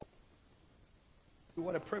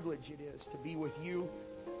What a privilege it is to be with you,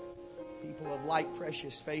 people of like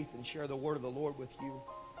precious faith, and share the word of the Lord with you.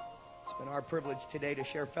 It's been our privilege today to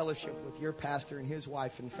share fellowship with your pastor and his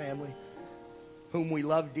wife and family, whom we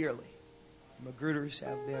love dearly. The Magruders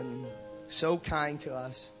have been so kind to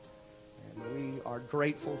us, and we are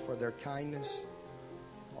grateful for their kindness,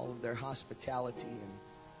 all of their hospitality,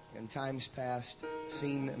 and in times past,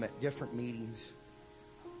 seeing them at different meetings.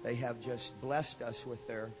 They have just blessed us with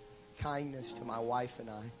their kindness to my wife and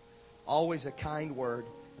I. Always a kind word,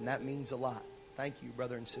 and that means a lot. Thank you,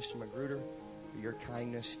 Brother and Sister Magruder, for your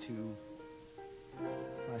kindness to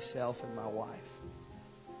myself and my wife.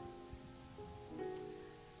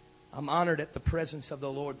 I'm honored at the presence of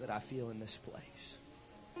the Lord that I feel in this place.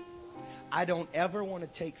 I don't ever want to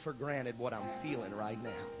take for granted what I'm feeling right now.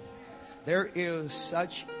 There is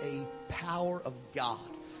such a power of God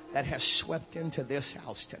that has swept into this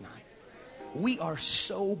house tonight. We are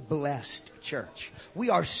so blessed, church. We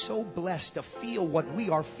are so blessed to feel what we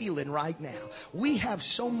are feeling right now. We have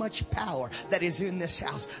so much power that is in this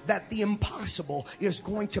house that the impossible is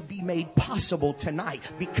going to be made possible tonight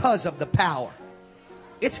because of the power.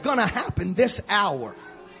 It's going to happen this hour.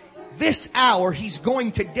 This hour, He's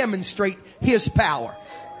going to demonstrate His power.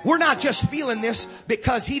 We're not just feeling this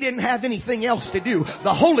because He didn't have anything else to do.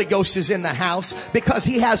 The Holy Ghost is in the house because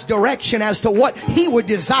He has direction as to what He would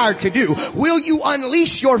desire to do. Will you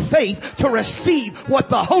unleash your faith to receive what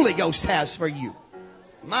the Holy Ghost has for you?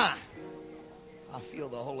 I feel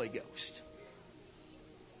the Holy Ghost.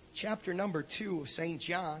 Chapter number 2 of St.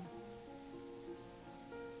 John.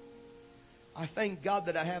 I thank God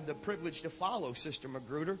that I have the privilege to follow Sister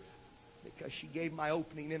Magruder because she gave my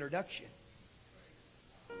opening introduction.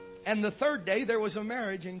 And the third day, there was a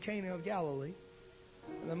marriage in Cana of Galilee.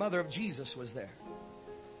 And the mother of Jesus was there.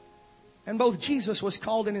 And both Jesus was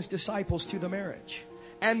called and His disciples to the marriage.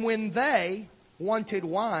 And when they wanted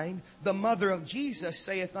wine, the mother of Jesus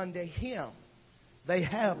saith unto Him, they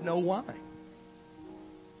have no wine.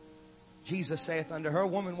 Jesus saith unto her,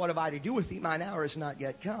 Woman, what have I to do with thee? Mine hour is not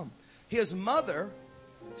yet come. His mother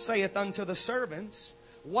saith unto the servants,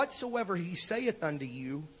 Whatsoever He saith unto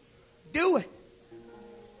you, do it.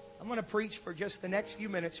 I'm going to preach for just the next few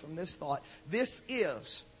minutes from this thought. This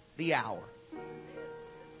is the hour.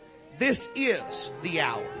 This is the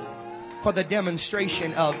hour for the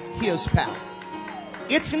demonstration of His power.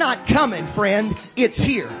 It's not coming, friend. It's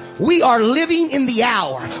here. We are living in the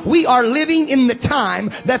hour. We are living in the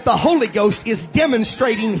time that the Holy Ghost is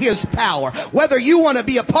demonstrating His power. Whether you want to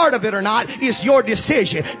be a part of it or not is your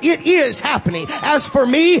decision. It is happening. As for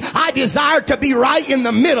me, I desire to be right in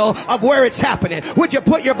the middle of where it's happening. Would you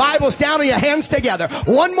put your Bibles down and your hands together?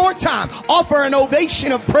 One more time. Offer an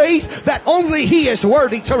ovation of praise that only He is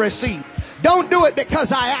worthy to receive. Don't do it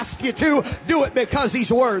because I asked you to. Do it because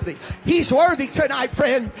He's worthy. He's worthy tonight,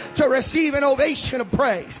 friend, to receive an ovation of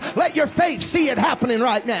praise. Let your faith see it happening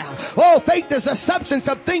right now. Oh, faith is the substance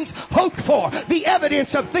of things hoped for, the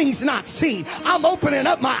evidence of things not seen. I'm opening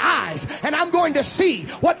up my eyes and I'm going to see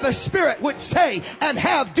what the Spirit would say and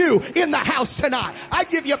have do in the house tonight. I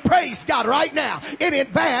give you praise, God, right now in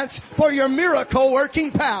advance for your miracle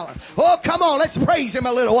working power. Oh, come on, let's praise Him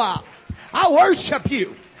a little while. I worship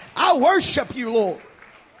You. I worship You, Lord.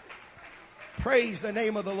 Praise the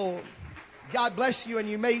name of the Lord. God bless you, and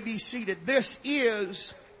you may be seated. This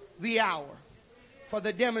is the hour for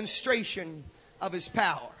the demonstration of His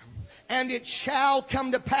power. And it shall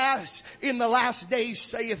come to pass in the last days,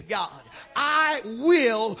 saith God, I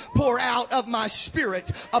will pour out of my Spirit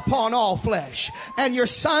upon all flesh. And your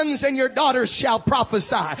sons and your daughters shall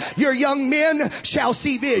prophesy. Your young men shall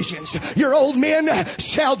see visions. Your old men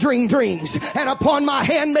shall dream dreams. And upon my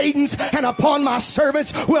handmaidens and upon my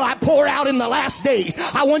servants will I pour out in the last days.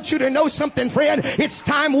 I want you to know something, friend. It's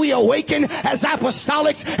time we awaken as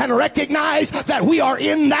apostolics and recognize that we are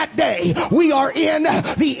in that day. We are in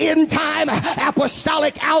the end time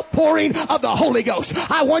apostolic outpouring of the Holy Ghost.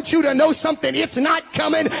 I want you to know something. It's not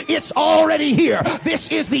coming. It's already here.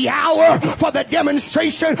 This is the hour for the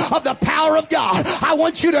demonstration of the power of God. I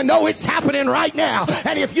want you to know it's happening right now.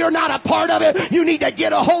 And if you're not a part of it, you need to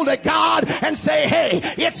get a hold of God and say, hey,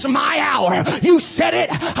 it's my hour. You said it.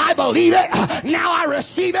 I believe it. Now I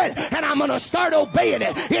receive it. And I'm going to start obeying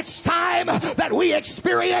it. It's time that we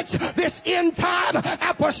experience this end time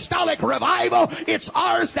apostolic revival. It's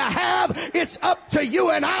ours to have. It's up to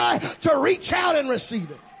you and I to reach out and receive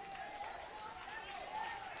it.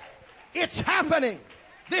 It's happening.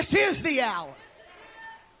 This is the hour.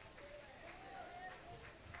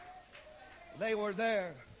 They were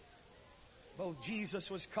there. Both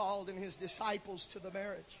Jesus was called and His disciples to the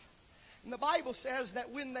marriage. And the Bible says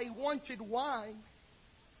that when they wanted wine,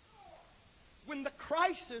 When the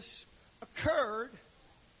crisis occurred,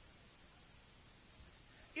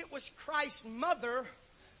 it was Christ's mother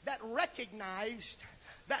that recognized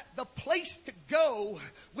that the place to go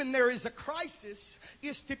when there is a crisis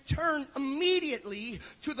is to turn immediately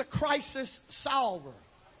to the crisis solver.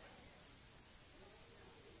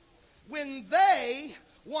 When they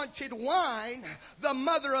wanted wine, the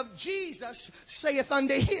mother of Jesus saith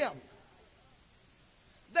unto him.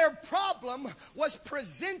 Their problem was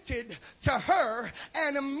presented to her,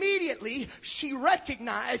 and immediately she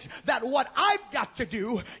recognized that what I've got to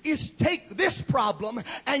do is take this problem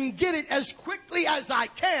and get it as quickly as I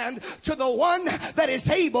can to the one that is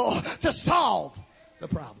able to solve the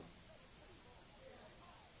problem.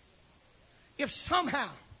 If somehow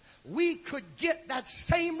we could get that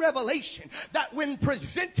same revelation that when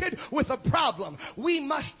presented with a problem, we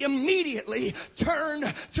must immediately turn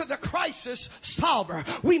to the crisis solver.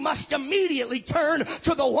 We must immediately turn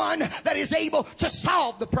to the one that is able to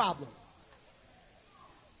solve the problem.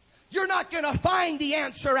 You're not going to find the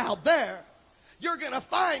answer out there. You're going to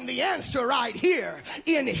find the answer right here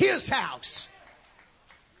in His house.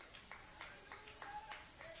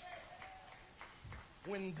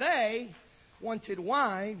 When they wanted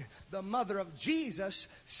wine, the mother of Jesus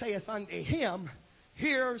saith unto him,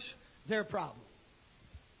 here's their problem.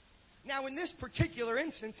 Now in this particular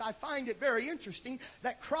instance, I find it very interesting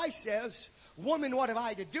that Christ says, woman, what have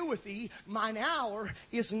I to do with thee? Mine hour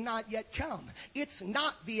is not yet come. It's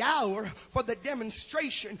not the hour for the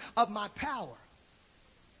demonstration of my power.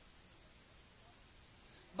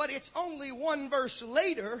 But it's only one verse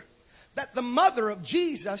later that the mother of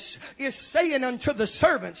Jesus is saying unto the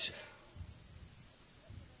servants,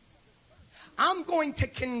 I'm going to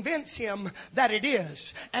convince him that it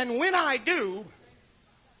is. And when I do,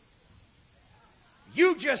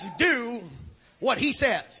 you just do what he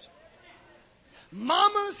says.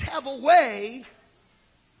 Mamas have a way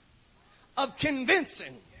of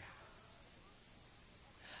convincing.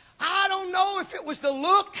 I don't know if it was the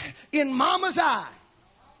look in Mama's eye.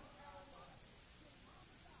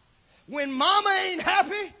 When Mama ain't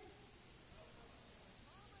happy,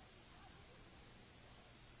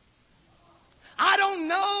 I don't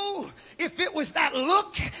know if it was that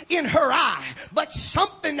look in her eye, but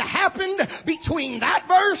something happened between that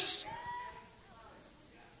verse.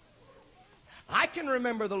 I can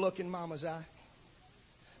remember the look in Mama's eye.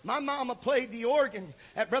 My mama played the organ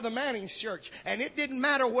at Brother Manning's church, and it didn't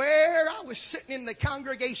matter where I was sitting in the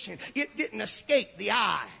congregation. It didn't escape the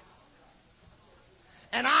eye.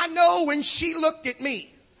 And I know when she looked at me,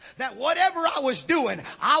 that whatever I was doing,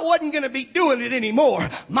 I wasn't going to be doing it anymore.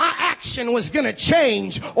 My action was going to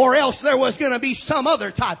change, or else there was going to be some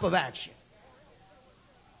other type of action.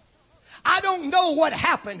 I don't know what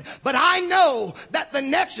happened, but I know that the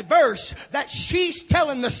next verse that she's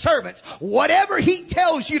telling the servants, whatever he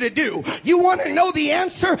tells you to do, you want to know the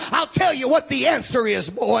answer? I'll tell you what the answer is,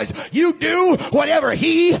 boys. You do whatever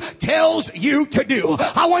he tells you to do.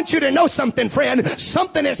 I want you to know something, friend.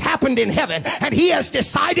 Something has happened in heaven, and he has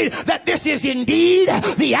decided that this is indeed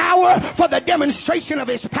the hour for the demonstration of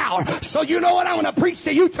his power. So you know what I want to preach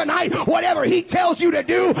to you tonight? Whatever he tells you to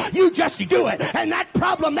do, you just do it. And that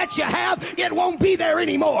problem that you have, it won't be there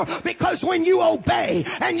anymore, because when you obey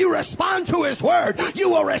and you respond to his word, you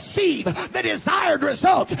will receive the desired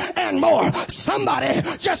result and more. Somebody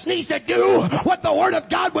just needs to do what the word of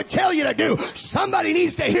God would tell you to do. Somebody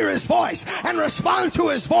needs to hear his voice and respond to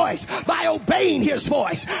his voice by obeying his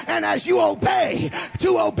voice. And as you obey,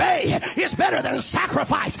 to obey is better than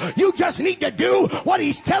sacrifice. You just need to do what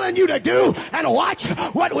he's telling you to do, and watch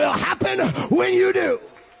what will happen when you do.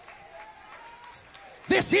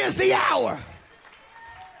 This is the hour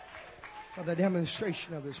for the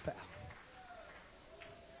demonstration of his power.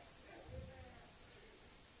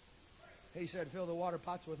 He said, fill the water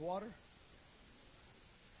pots with water.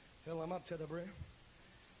 Fill them up to the brim.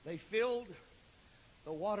 They filled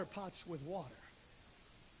the water pots with water.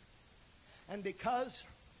 And because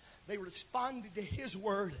they responded to his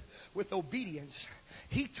word with obedience,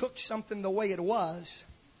 he took something the way it was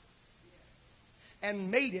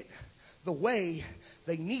and made it the way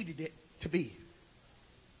they needed it to be.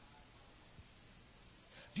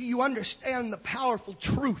 Do you understand the powerful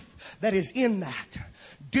truth that is in that?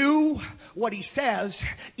 Do what he says,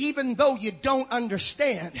 even though you don't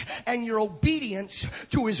understand, and your obedience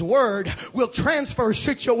to his word will transfer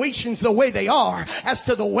situations the way they are as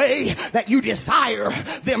to the way that you desire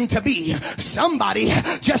them to be. Somebody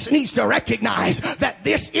just needs to recognize that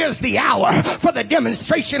this is the hour for the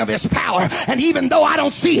demonstration of his power. And even though I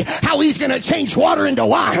don't see how he's going to change water into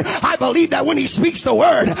wine, I believe that when he speaks the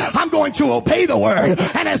word, I'm going to obey the word.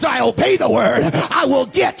 And as I obey the word, I will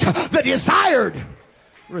get the desired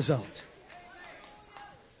result.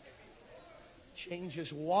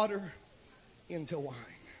 Changes water into wine.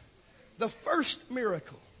 The first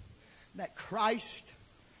miracle that Christ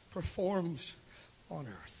performs on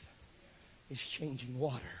earth is changing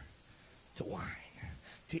water to wine.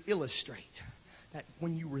 To illustrate that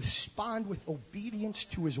when you respond with obedience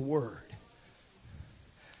to His word,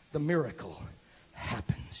 the miracle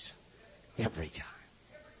happens every time.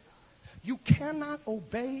 You cannot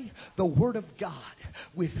obey the word of God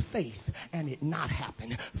with faith and it not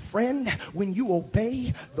happen. Friend, when you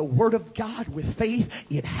obey the word of God with faith,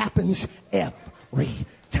 it happens every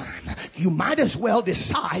time. You might as well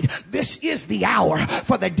decide this is the hour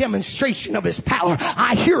for the demonstration of His power.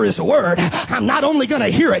 I hear His word. I'm not only going to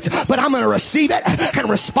hear it, but I'm going to receive it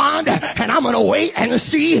and respond, and I'm going to wait and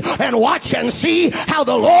see and watch and see how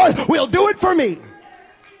the Lord will do it for me.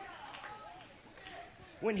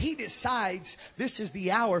 When He decides this is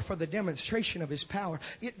the hour for the demonstration of His power,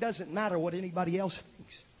 it doesn't matter what anybody else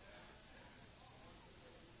thinks.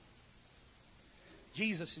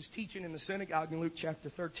 Jesus is teaching in the synagogue in Luke chapter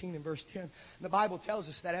 13 and verse 10. And the Bible tells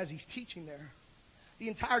us that as He's teaching there, the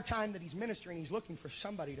entire time that He's ministering, He's looking for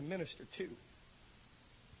somebody to minister to.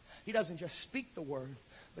 He doesn't just speak the word,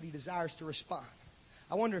 but He desires to respond.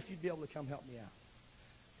 I wonder if you'd be able to come help me out.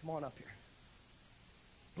 Come on up here.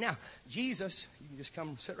 Now, Jesus, you can just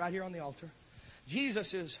come sit right here on the altar.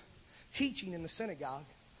 Jesus is teaching in the synagogue.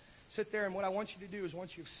 Sit there, and what I want you to do is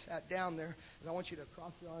once you've sat down there, is I want you to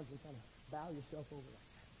cross your arms and kind of bow yourself over like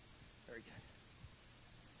that. Very good.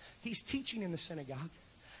 He's teaching in the synagogue,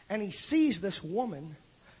 and he sees this woman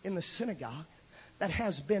in the synagogue that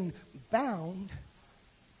has been bound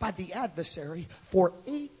by the adversary for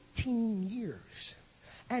 18 years.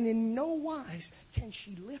 And in no wise can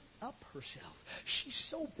she lift up herself. She's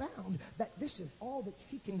so bound that this is all that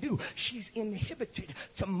she can do. She's inhibited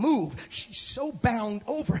to move. She's so bound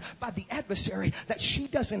over by the adversary that she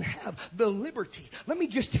doesn't have the liberty. Let me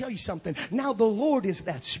just tell you something. Now the Lord is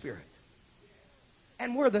that Spirit.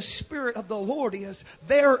 And where the Spirit of the Lord is,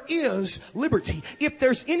 there is liberty. If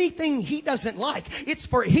there's anything He doesn't like, it's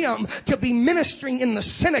for Him to be ministering in the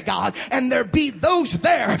synagogue and there be those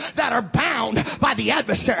there that are bound by the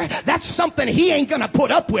adversary. That's something He ain't going to put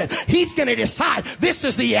up with. He's going to decide this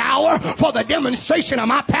is the hour for the demonstration of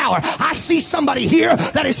my power. I see somebody here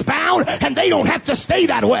that is bound and they don't have to stay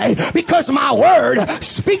that way because my word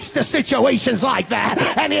speaks to situations like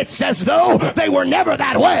that. And it's as though they were never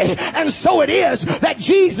that way. And so it is that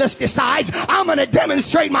Jesus decides, I'm going to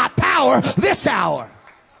demonstrate my power this hour.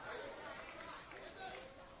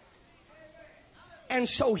 And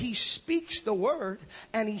so He speaks the word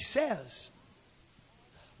and He says,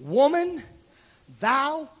 woman,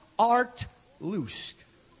 thou art loosed.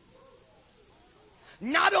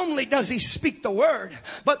 Not only does He speak the word,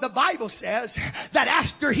 but the Bible says that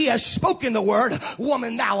after He has spoken the word,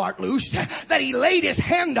 woman, thou art loosed, that He laid His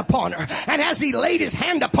hand upon her. And as He laid His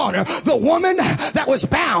hand upon her, the woman that was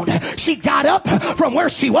bound, she got up from where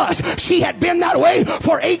she was. She had been that way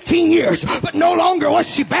for 18 years, but no longer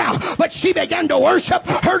was she bound, but she began to worship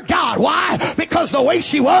her God. Why? Because the way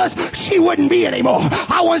she was, she wouldn't be anymore.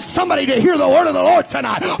 I want somebody to hear the word of the Lord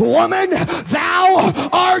tonight. Woman, thou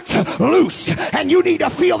art loosed. And you need to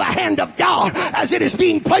feel the hand of God as it is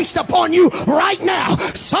being placed upon you right now.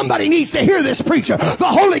 Somebody needs to hear this, preacher. The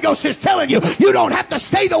Holy Ghost is telling you, you don't have to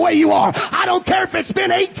stay the way you are. I don't care if it's been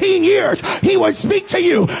 18 years. He would speak to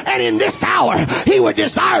you, and in this hour, He would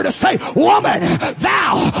desire to say, woman,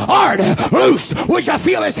 thou art loose. Would you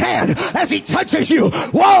feel His hand as He touches you?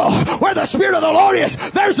 Whoa, where the Spirit of the Lord is,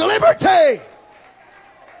 there's liberty.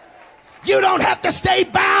 You don't have to stay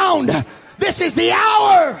bound. This is the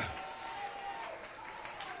hour.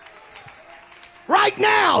 Right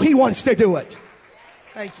now, He wants to do it.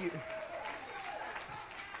 Thank you.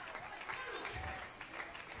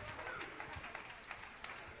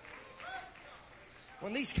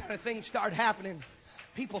 When these kind of things start happening,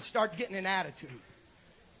 people start getting an attitude.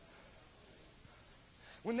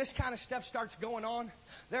 When this kind of stuff starts going on,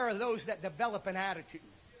 there are those that develop an attitude.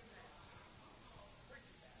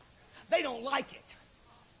 They don't like it.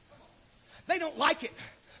 They don't like it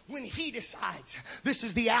when He decides this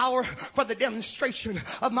is the hour for the demonstration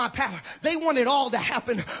of my power. They want it all to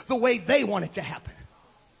happen the way they want it to happen.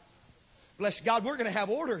 Bless God, we're going to have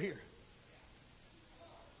order here.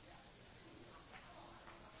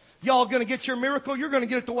 Y'all going to get your miracle, you're going to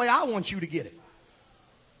get it the way I want you to get it.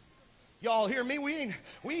 Y'all hear me? We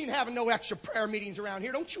ain't having no extra prayer meetings around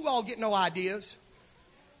here. Don't you all get no ideas.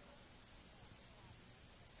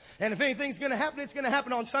 And if anything's going to happen, it's going to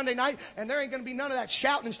happen on Sunday night. And there ain't going to be none of that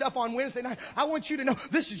shouting and stuff on Wednesday night. I want you to know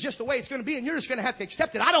this is just the way it's going to be. And you're just going to have to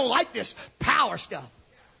accept it. I don't like this power stuff.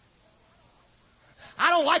 I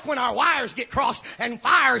don't like when our wires get crossed and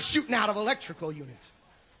fire is shooting out of electrical units.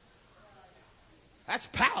 That's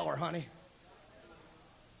power, honey.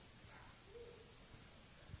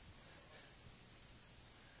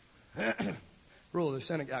 Rule of the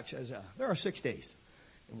synagogue says there are 6 days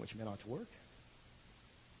in which men ought to work.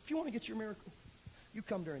 If you want to get your miracle, you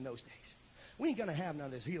come during those days. We ain't going to have none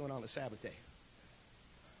of this healing on the Sabbath day.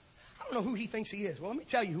 I don't know who he thinks he is. Well, let me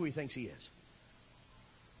tell you who he thinks he is.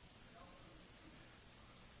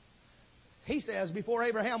 He says, before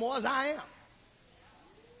Abraham was, I am.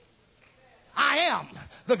 I am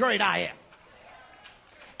the great I am.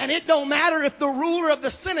 And it don't matter if the ruler of the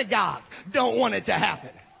synagogue don't want it to happen.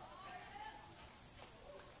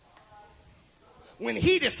 When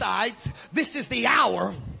he decides this is the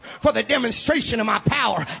hour for the demonstration of my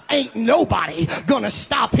power, ain't nobody gonna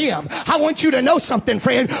stop him. I want you to know something,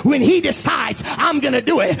 friend. When he decides I'm gonna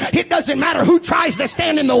do it, it doesn't matter who tries to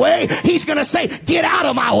stand in the way. He's gonna say, get out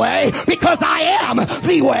of my way, because I am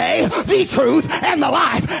the way, the truth, and the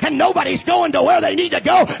life. And nobody's going to where they need to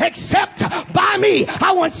go except by me.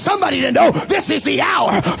 I want somebody to know this is the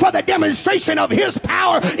hour for the demonstration of his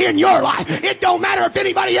power in your life. It don't matter if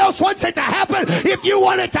anybody else wants it to happen. If you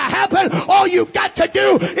want it to happen, all you've got to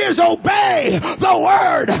do is obey the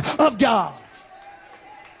word of God.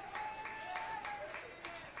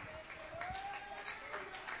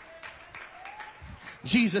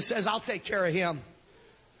 Jesus says, I'll take care of him.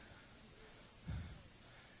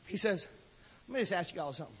 He says, let me just ask you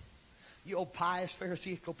all something. You old pious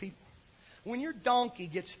Pharisaical people. When your donkey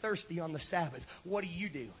gets thirsty on the Sabbath, what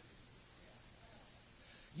do?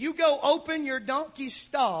 You go open your donkey's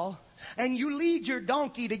stall and you lead your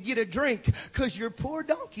donkey to get a drink because your poor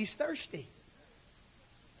donkey's thirsty.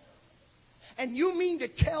 And you mean to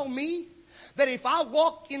tell me that if I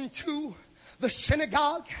walk into the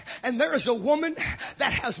synagogue and there is a woman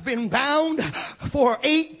that has been bound for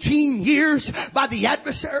 18 years by the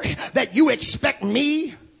adversary, that you expect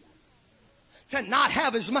me to not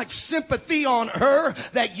have as much sympathy on her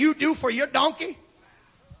that you do for your donkey?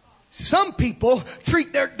 Some people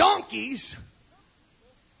treat their donkeys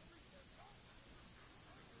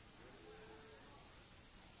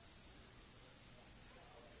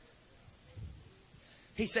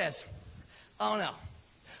He says, oh no,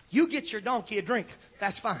 you get your donkey a drink.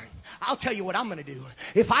 That's fine. I'll tell you what I'm going to do.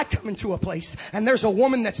 If I come into a place and there's a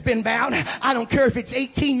woman that's been bound, I don't care if it's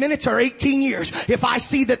 18 minutes or 18 years. If I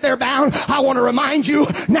see that they're bound, I want to remind you,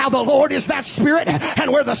 now the Lord is that Spirit,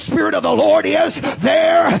 and where the Spirit of the Lord is,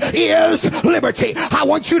 there is liberty. I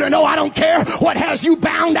want you to know I don't care what has you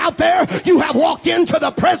bound out there. You have walked into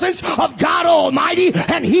the presence of God Almighty,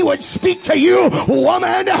 and He would speak to you,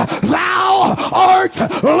 woman, thou art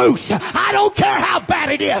loose. I don't care how bad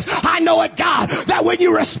it is. I know a God that when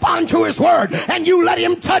you respond to His word and you let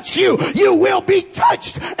Him touch you, you will be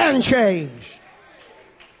touched and changed.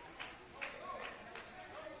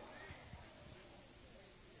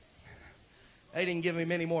 They didn't give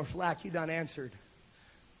Him any more flack. He done answered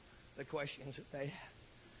the questions that they had.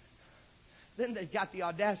 Then they got the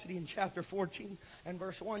audacity in chapter 14 and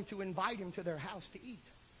verse 1 to invite Him to their house to eat.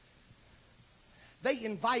 They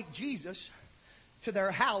invite Jesus to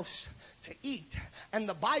their house to eat. And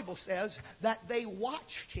the Bible says that they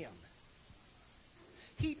watched Him.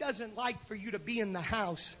 He doesn't like for you to be in the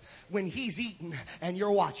house when He's eating and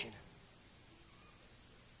you're watching.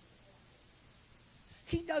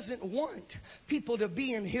 He doesn't want people to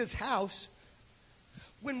be in His house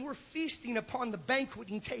when we're feasting upon the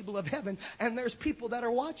banqueting table of heaven and there's people that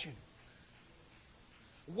are watching.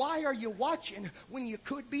 Why are you watching when you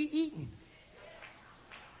could be eating?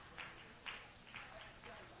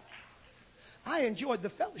 I enjoyed the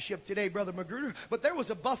fellowship today, Brother Magruder, but there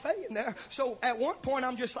was a buffet in there. So at one point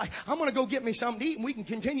I'm just like, I'm going to go get me something to eat and we can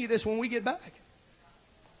continue this when we get back.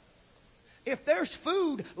 If there's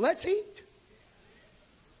food, let's eat.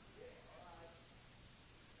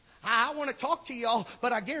 I want to talk to y'all,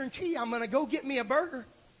 but I guarantee you I'm going to go get me a burger.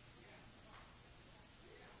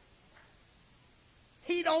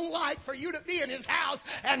 He don't like for you to be in His house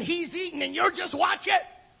and He's eating and you're just watching.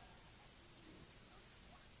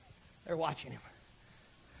 They're watching Him.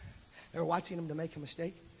 They're watching Him to make a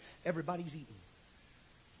mistake. Everybody's eating.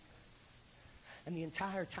 And the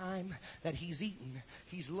entire time that He's eating,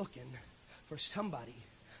 He's looking for somebody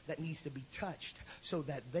that needs to be touched so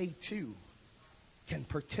that they too can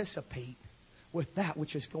participate with that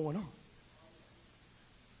which is going on.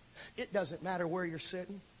 It doesn't matter where you're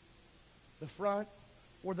sitting, the front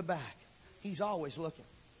or the back. He's always looking.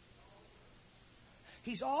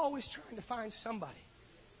 He's always trying to find somebody.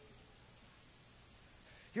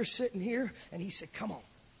 You're sitting here and he said, come on,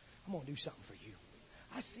 I'm going to do something for you.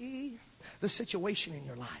 I see the situation in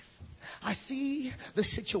your life. I see the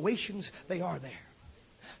situations, they are there.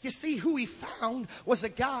 You see, who he found was a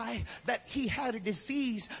guy that he had a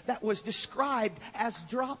disease that was described as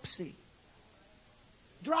dropsy.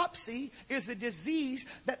 Dropsy is a disease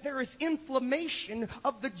that there is inflammation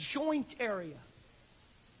of the joint area.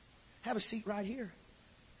 Have a seat right here.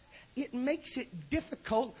 It makes it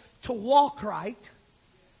difficult to walk right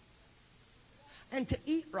and to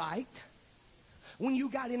eat right when you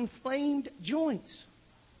got inflamed joints.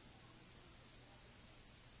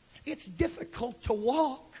 It's difficult to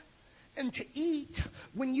walk and to eat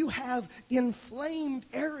when you have inflamed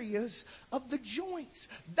areas of the joints.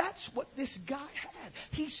 That's what this guy had.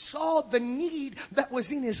 He saw the need that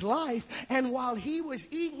was in his life, and while he was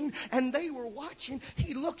eating and they were watching,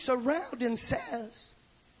 he looks around and says,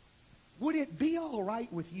 would it be all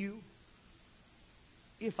right with you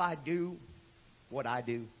if I do what I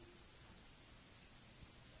do?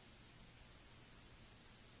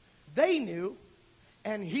 They knew,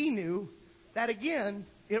 and he knew, that again,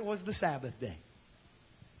 it was the Sabbath day.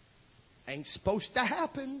 Ain't supposed to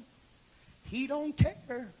happen. He don't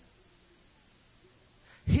care.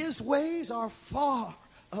 His ways are far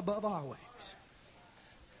above our ways.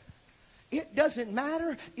 It doesn't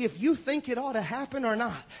matter if you think it ought to happen or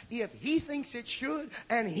not. If he thinks it should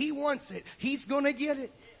and he wants it, he's going to get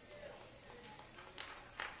it.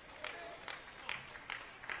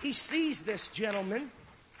 He sees this gentleman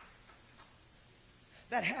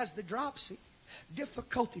that has the dropsy,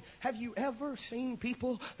 difficulty. Have you ever seen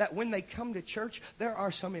people that when they come to church, there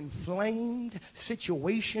are some inflamed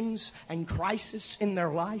situations and crises in their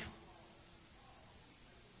life?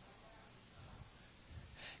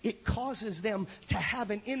 It causes them to have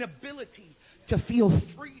an inability to feel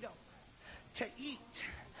freedom, to eat,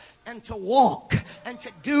 and to walk, and to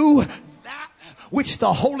do that which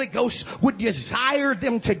the Holy Ghost would desire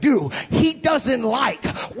them to do. He doesn't like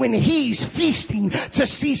when he's feasting to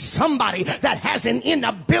see somebody that has an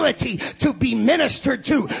inability to be ministered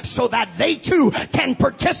to so that they too can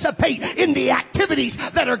participate in the activities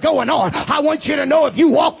that are going on. I want you to know, if you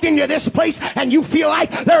walked into this place and you feel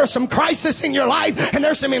like there are some crisis in your life and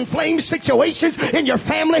there's some inflamed situations in your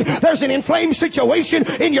family, there's an inflamed situation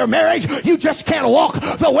in your marriage, you just can't walk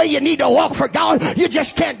the way you need to walk for God. You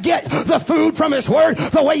just can't get the food from His Word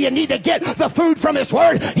the way you need to get the food from His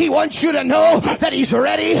Word. He wants you to know that He's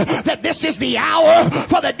ready, that this is the hour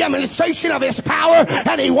for the demonstration of His power,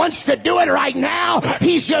 and He wants to do it right now.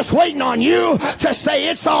 He's just waiting on you to say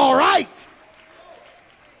it's all right.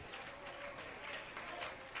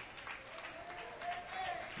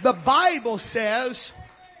 The Bible says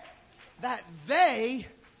that they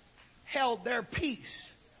held their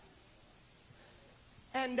peace.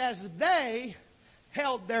 And as they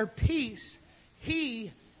held their peace,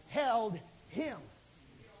 he held him.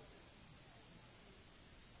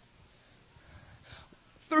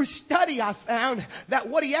 Through study, I found that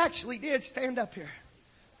what he actually did, stand up here,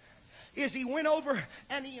 is he went over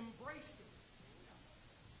and he embraced him.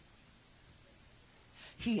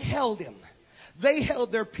 He held him. They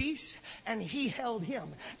held their peace and he held him.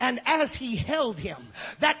 And as he held him,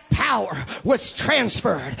 that power was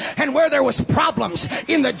transferred. And where there was problems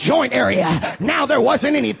in the joint area, now there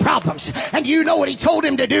wasn't any problems. And you know what he told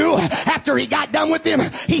him to do after he got done with him?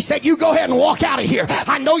 He said, you go ahead and walk out of here.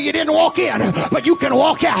 I know you didn't walk in, but you can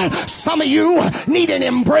walk out. Some of you need an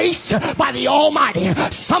embrace by the Almighty.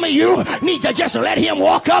 Some of you need to just let him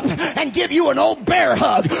walk up and give you an old bear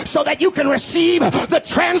hug so that you can receive the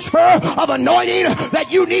transfer of anointing that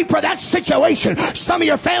you need for that situation. Some of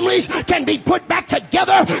your families can be put back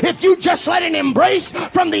together if you just let an embrace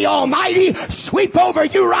from the Almighty sweep over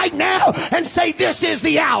you right now and say, this is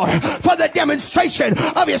the hour for the demonstration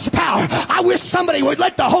of His power. I wish somebody would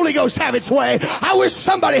let the Holy Ghost have its way. I wish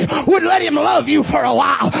somebody would let Him love you for a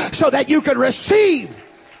while so that you could receive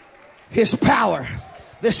His power.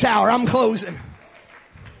 This hour, I'm closing.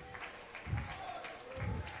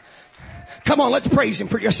 Come on, let's praise Him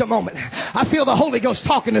for just a moment. I feel the Holy Ghost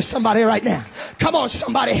talking to somebody right now. Come on,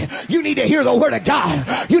 somebody. You need to hear the Word of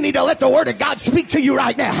God. You need to let the Word of God speak to you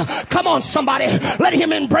right now. Come on, somebody. Let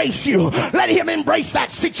Him embrace you. Let Him embrace that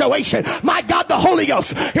situation. My God, the Holy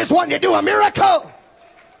Ghost is wanting to do a miracle.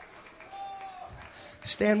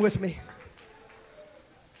 Stand with me.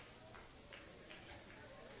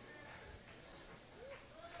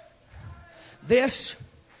 This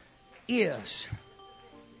is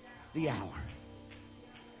the hour.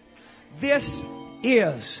 This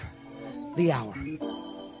is the hour.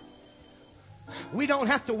 We don't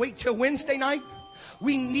have to wait till Wednesday night.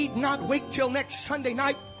 We need not wait till next Sunday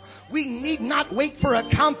night. We need not wait for a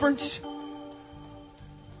conference.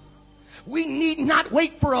 We need not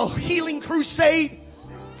wait for a healing crusade.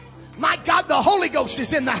 My God, the Holy Ghost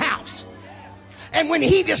is in the house. And when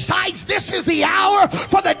He decides this is the hour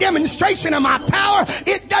for the demonstration of my power,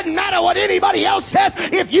 it doesn't matter what anybody else says.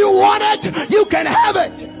 If you want it, you can have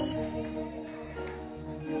it.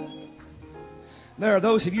 There are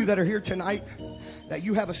those of you that are here tonight that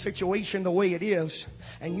you have a situation the way it is,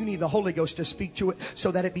 and you need the Holy Ghost to speak to it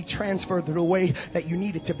so that it be transferred the way that you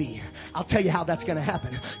need it to be. I'll tell you how that's going to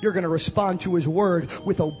happen. You're going to respond to His word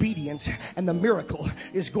with obedience, and the miracle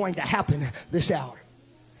is going to happen this hour.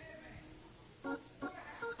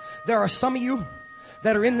 There are some of you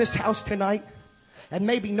that are in this house tonight, and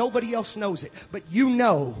maybe nobody else knows it, but you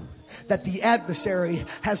know that the adversary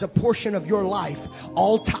has a portion of your life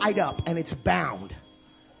all tied up, and it's bound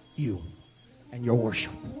you and your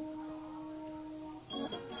worship.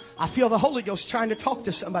 I feel the Holy Ghost trying to talk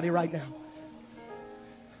to somebody right now.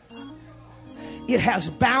 It has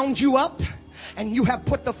bound you up, and you have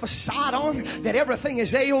put the facade on that everything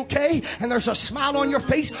is A-okay, and there's a smile on your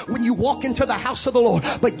face when you walk into the house of the Lord.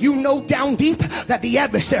 But you know down deep that the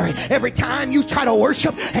adversary, every time you try to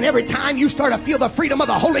worship and every time you start to feel the freedom of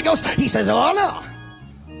the Holy Ghost, he says, oh no.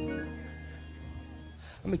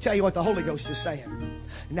 Let me tell you what the Holy Ghost is saying.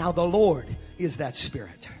 Now the Lord is that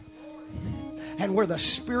Spirit. And where the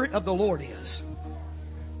Spirit of the Lord is,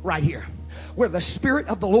 right here, where the Spirit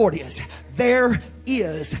of the Lord is, there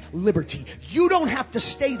is liberty. You don't have to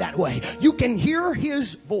stay that way. You can hear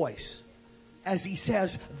His voice as He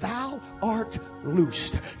says, thou art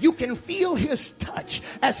loosed. You can feel His touch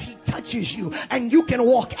as He touches you, and you can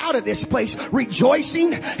walk out of this place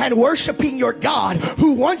rejoicing and worshiping your God,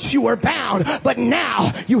 who once you were bound, but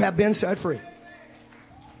now you have been set free.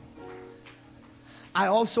 I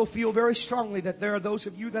also feel very strongly that there are those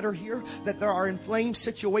of you that are here, that there are inflamed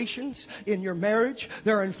situations in your marriage.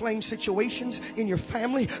 There are inflamed situations in your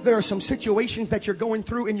family. There are some situations that you're going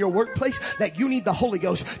through in your workplace that you need the Holy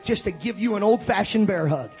Ghost just to give you an old-fashioned bear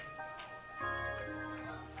hug.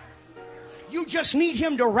 You just need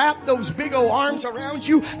Him to wrap those big old arms around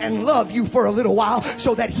you and love you for a little while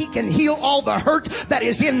so that He can heal all the hurt that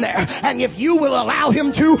is in there. And if you will allow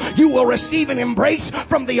Him to, you will receive an embrace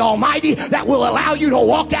from the Almighty that will allow you to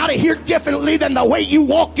walk out of here differently than the way you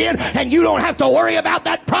walked in, and you don't have to worry about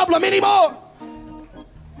that problem anymore.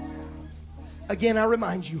 Again, I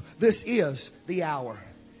remind you, this is the hour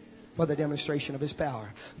for the demonstration of His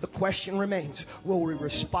power. The question remains, will we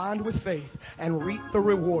respond with faith and reap the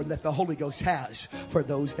reward that the Holy Ghost has for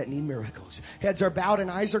those that need miracles? Heads are bowed and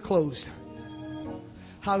eyes are closed.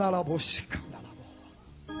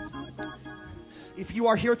 If you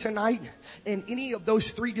are here tonight and any of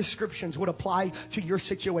those three descriptions would apply to your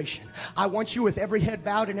situation, I want you with every head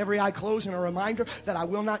bowed and every eye closed, and a reminder that I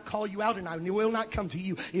will not call you out and I will not come to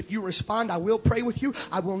you. If you respond, I will pray with you.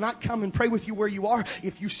 I will not come and pray with you where you are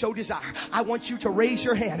if you so desire. I want you to raise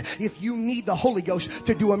your hand if you need the Holy Ghost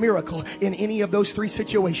to do a miracle in any of those three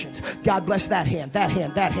situations. God bless that hand, that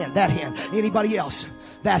hand, that hand, that hand. Anybody else?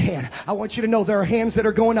 That hand. I want you to know there are hands that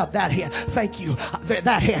are going up. That hand. Thank you.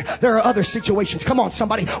 That hand. There are other situations. Come on,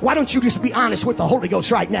 somebody. Why don't you just be honest with the Holy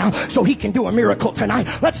Ghost right now so He can do a miracle tonight?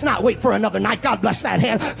 Let's not wait for another night. God bless that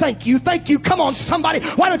hand. Thank you. Thank you. Come on, somebody.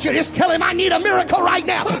 Why don't you just tell Him, I need a miracle right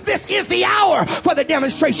now. This is the hour for the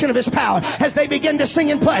demonstration of His power. As they begin to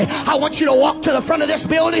sing and play, I want you to walk to the front of this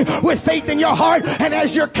building with faith in your heart. And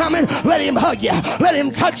as you're coming, let Him hug you. Let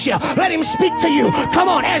Him touch you. Let Him speak to you. Come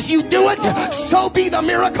on. As you do it, so be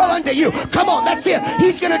the miracle unto you. Come on, that's it.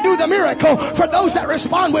 He's going to do the miracle for those that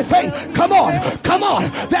respond with faith. Come on, come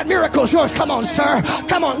on. That miracle's yours. Come on, sir.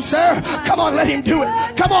 Come on, sir. Come on, let Him do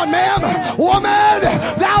it. Come on, ma'am. Woman,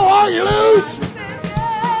 thou art loose.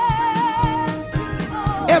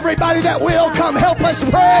 Everybody that will, come help us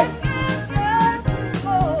pray.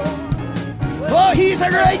 Oh, He's a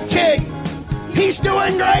great King. He's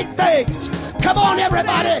doing great things. Come on,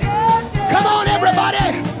 everybody. Come on,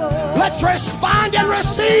 everybody. Let's respond and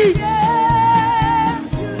receive.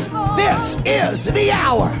 This is the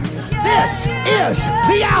hour. This is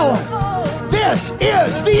the hour. This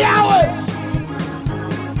is the hour.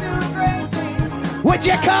 Would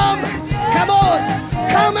you come? Come on.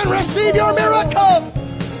 Come and receive your miracle.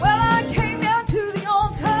 Well, I came down to the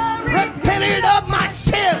altar, repented of my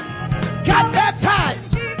sin, got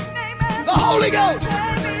baptized. The Holy Ghost.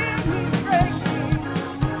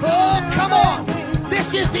 Oh, come on.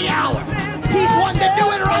 This is the hour. He's wanting to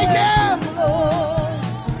do it right now.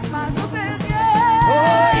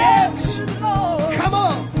 Oh, yes. Come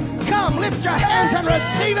on. Come, lift your hands and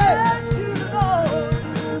receive it.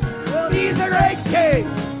 He's a great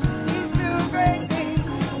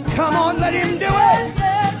Let him do yes, it.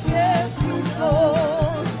 yes, yes, to the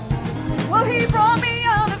Lord. Well, he brought me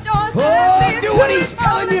out of darkness. Oh, do what into he's his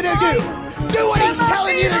telling you to marvelous do. light. Do what he's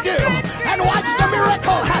telling you to do. And watch the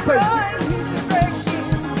miracle happen. He's a great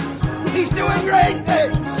king. He's doing great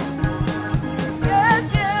things.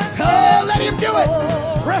 Yes, yes, Oh, yes, let him do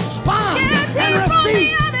it. Respond yes, he and brought me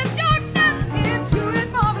receive. out of darkness into his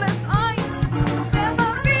marvelous light. Set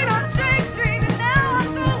my feet on straight street and now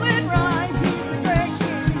I'm going right. He's a great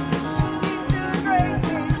king. He's doing great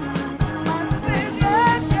things. My soul says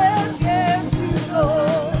yes, yes, yes to the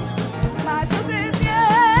Lord. My soul says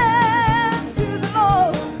yes to the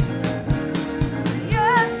Lord.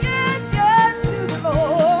 Yes, yes, yes to the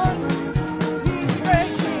Lord. He's a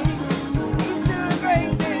great king. He's doing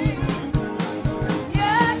great things.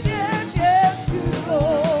 Yes, yes, yes to the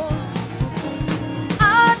Lord.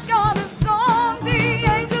 I've got a song the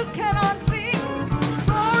angels cannot sing.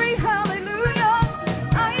 Glory, hallelujah.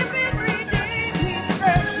 I have been redeemed. He's a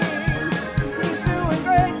great king. He's doing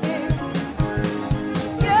great things.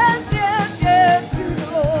 Yes, yes, yes to the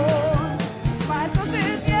Lord. My soul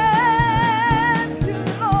says yes to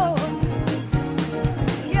the Lord.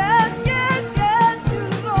 Yes, yes, yes to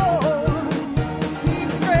the Lord. He's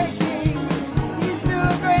a great king. He's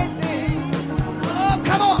doing great things. Oh,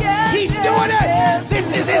 come on. Yes, He's yes, doing it. yes, This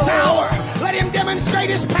is his Lord. hour. Let him demonstrate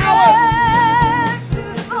his power. Yes to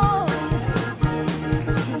the Lord.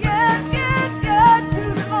 Yes, yes, yes to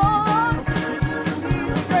the Lord.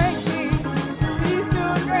 He's a great king. He's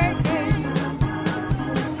doing great things.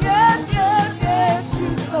 Yes, yes, yes to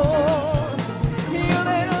the Lord. Heal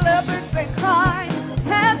little leopards that cry.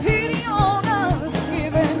 Have pity on us.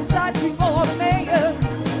 Give insight to Bartimaeus.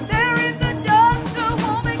 There in the dust, a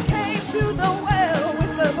woman came to the well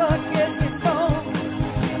with a bucket and comb.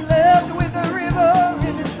 She left with a river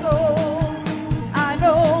in her soul.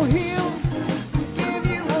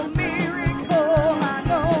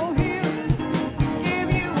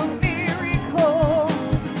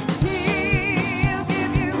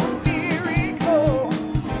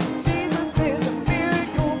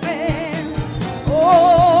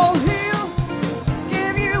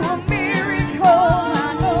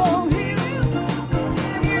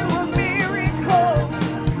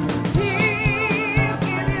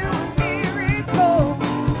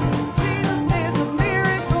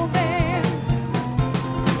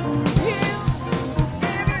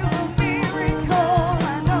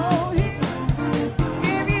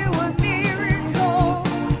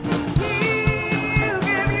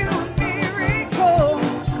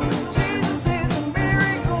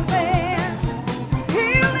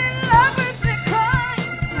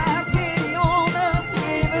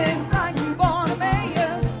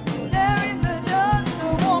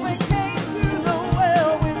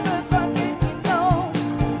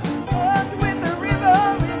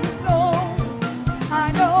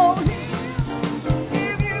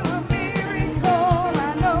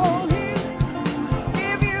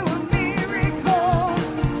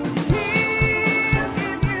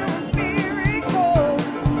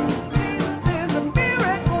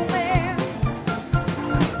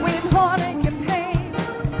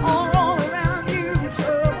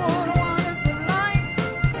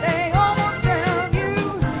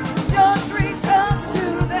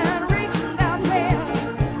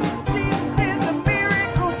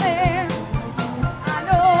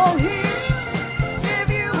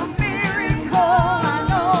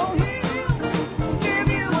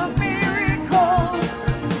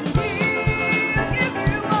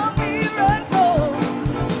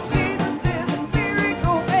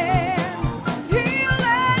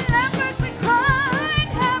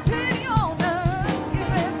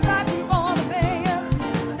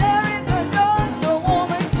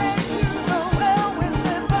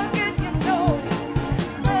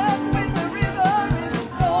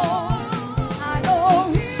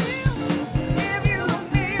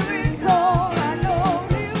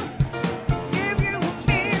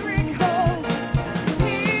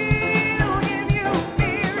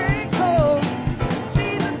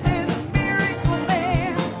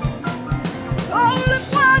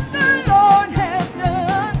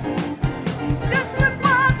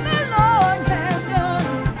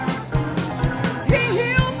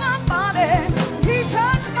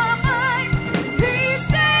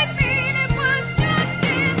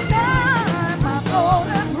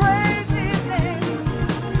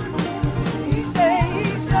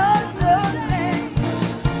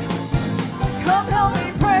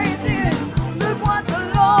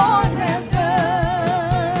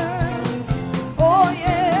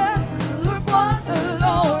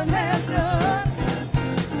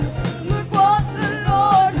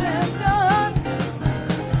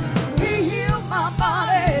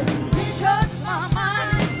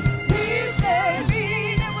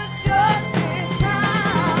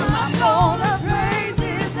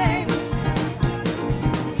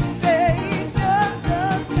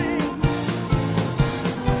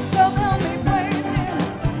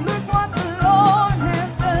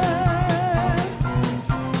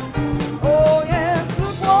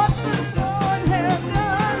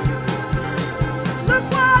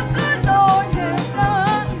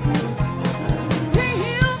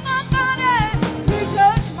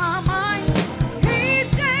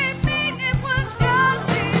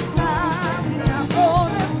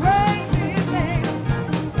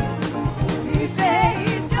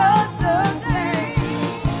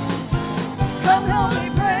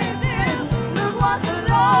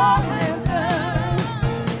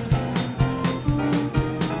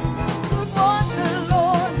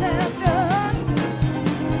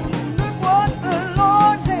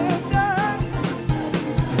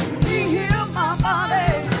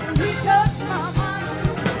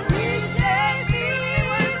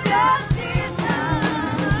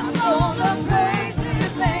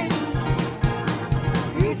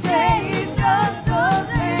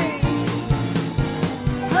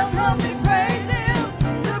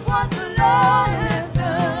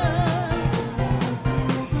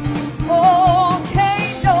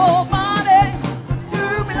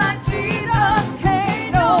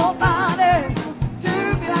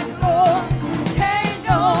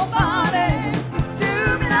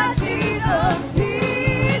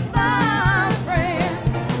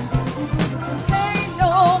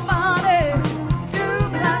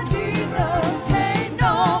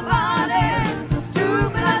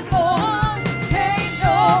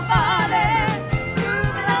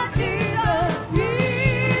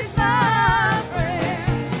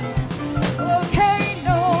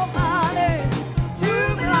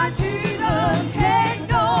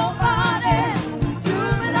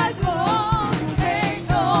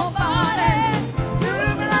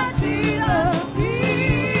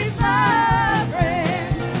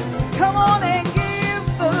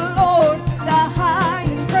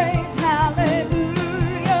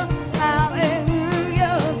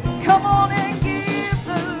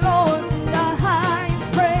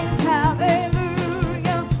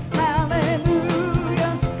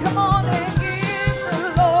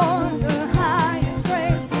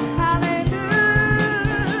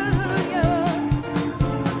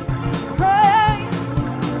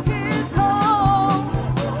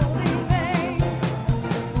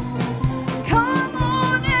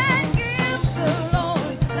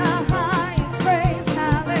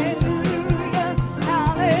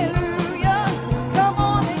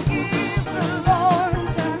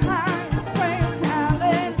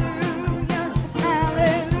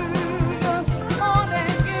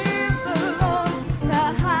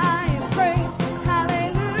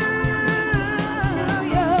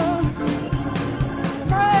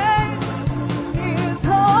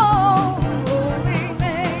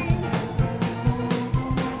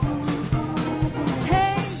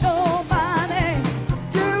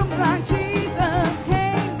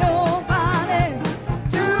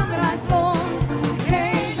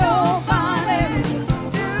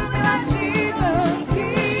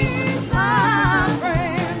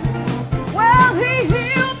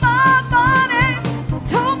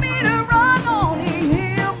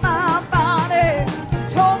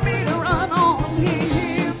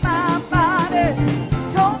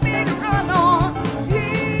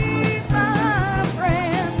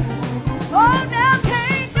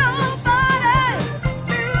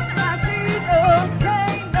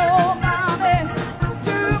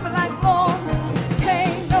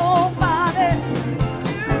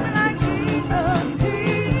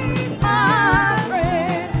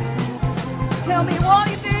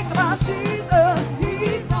 about Jesus?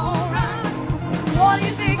 He's alright. What do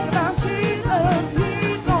you think about Jesus?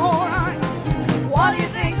 He's alright. What do you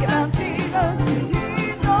think about Jesus?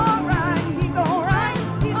 He's alright. He's alright.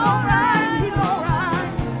 He's alright. He's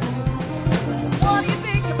alright. What do you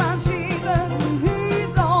think about Jesus?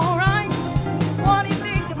 He's alright. What do you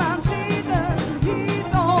think about Jesus?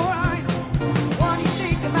 He's alright. What do you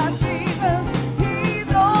think about Jesus?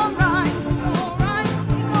 He's alright. He's alright.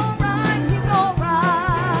 He's alright. He's alright.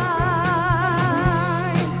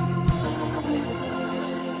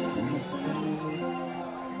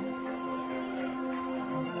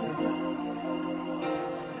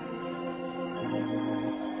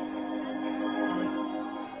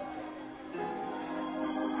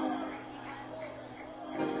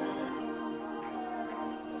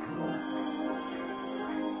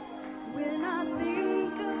 When I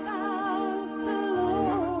think about the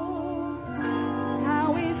Lord,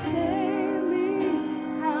 how He saved me,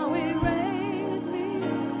 how He raised me,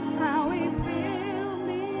 how He filled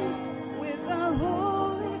me with the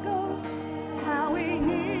Holy Ghost, how He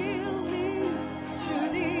healed me to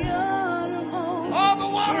the uttermost. Oh, the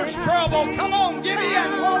water's trouble. Come on, get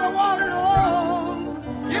in while the water's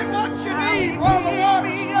trouble. Get what you need while the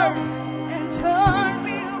water's trouble. And turn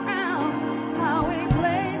me around, how He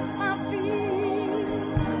placed my feet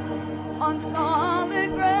on solid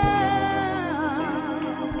ground.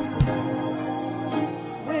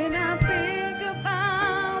 When I think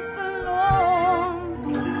about the Lord,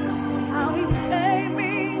 how He saved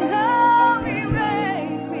me, how He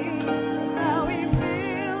raised me, how He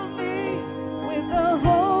filled me with the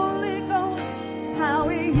Holy Ghost, how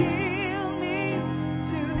He healed me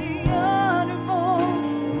to the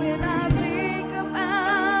uttermost. When I think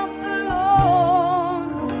about the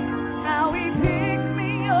Lord, how He picked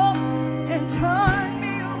me up and turned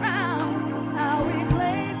me around, how He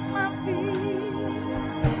placed my feet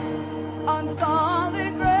on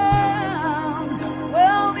solid ground.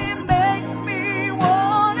 Well, it makes me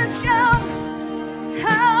wanna shout,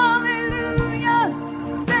 hallelujah,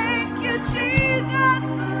 thank you, Jesus,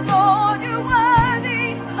 Lord, you're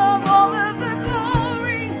worthy of all of the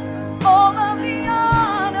glory, all of the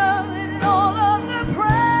honor, and all of the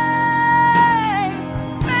praise.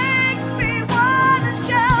 Makes me wanna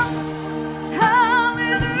shout,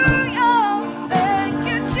 hallelujah, thank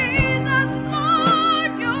you, Jesus,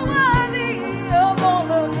 Lord, you're worthy of all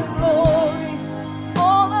of the glory,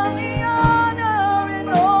 all of the honor, and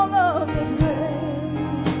all of the praise.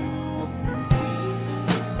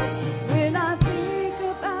 When I think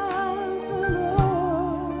about the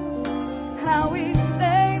Lord, how He saved